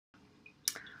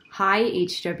Hi,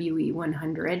 HWE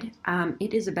 100.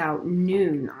 It is about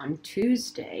noon on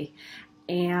Tuesday,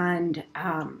 and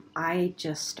I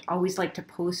just always like to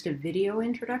post a video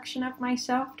introduction of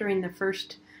myself during the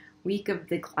first week of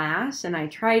the class, and I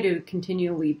try to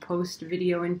continually post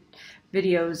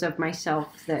videos of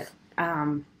myself that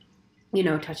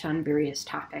touch on various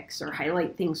topics or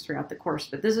highlight things throughout the course.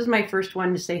 But this is my first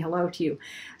one to say hello to you.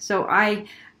 So I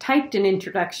typed an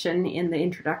introduction in the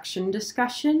introduction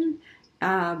discussion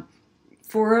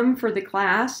forum for the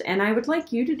class, and I would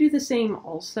like you to do the same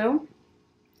also.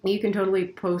 You can totally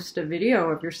post a video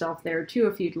of yourself there too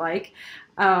if you'd like.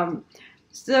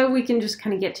 So we can just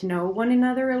kind of get to know one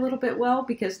another a little bit well,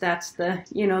 because that's the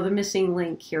missing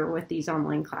link here with these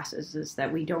online classes, is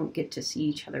that we don't get to see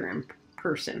each other in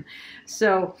person.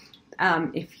 So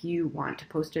if you want to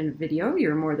post a video,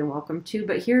 you're more than welcome to,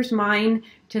 but here's mine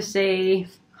to say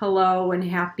hello and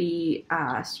happy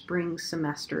spring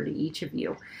semester to each of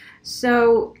you.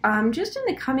 So just in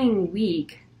the coming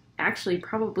week, actually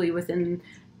probably within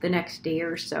the next day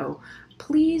or so,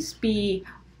 please be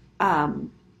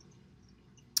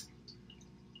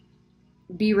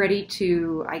ready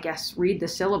to, I guess, read the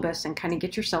syllabus and kind of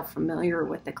get yourself familiar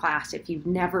with the class. If you've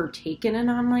never taken an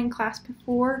online class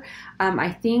before, I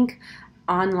think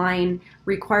online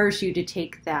requires you to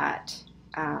take that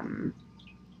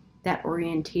that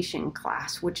orientation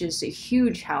class, which is a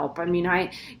huge help. I mean,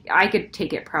 I could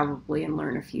take it probably and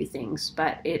learn a few things,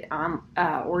 but it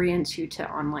orients you to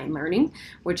online learning,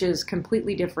 which is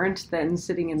completely different than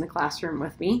sitting in the classroom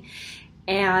with me,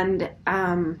 and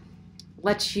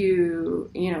lets you,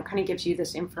 kind of gives you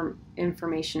this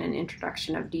information and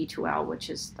introduction of D2L, which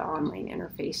is the online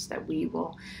interface that we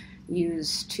will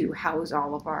use to house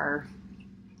all of our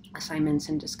assignments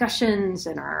and discussions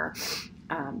and our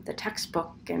the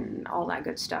textbook and all that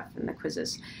good stuff and the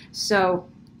quizzes. So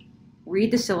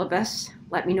read the syllabus.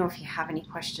 Let me know if you have any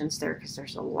questions there, because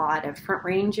there's a lot of front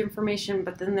range information,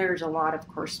 but then there's a lot of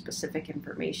course specific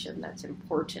information that's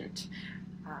important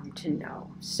to know.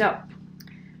 So,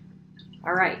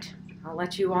 all right, I'll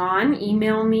let you on.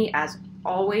 Email me as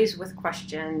always with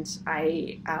questions.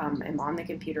 I am on the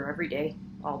computer every day,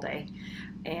 all day,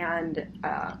 and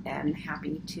am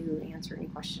happy to answer any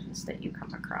questions that you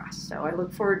come across. So I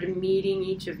look forward to meeting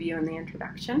each of you in the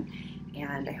introduction,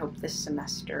 and I hope this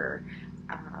semester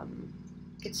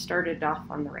gets started off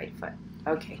on the right foot.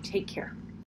 Okay, take care.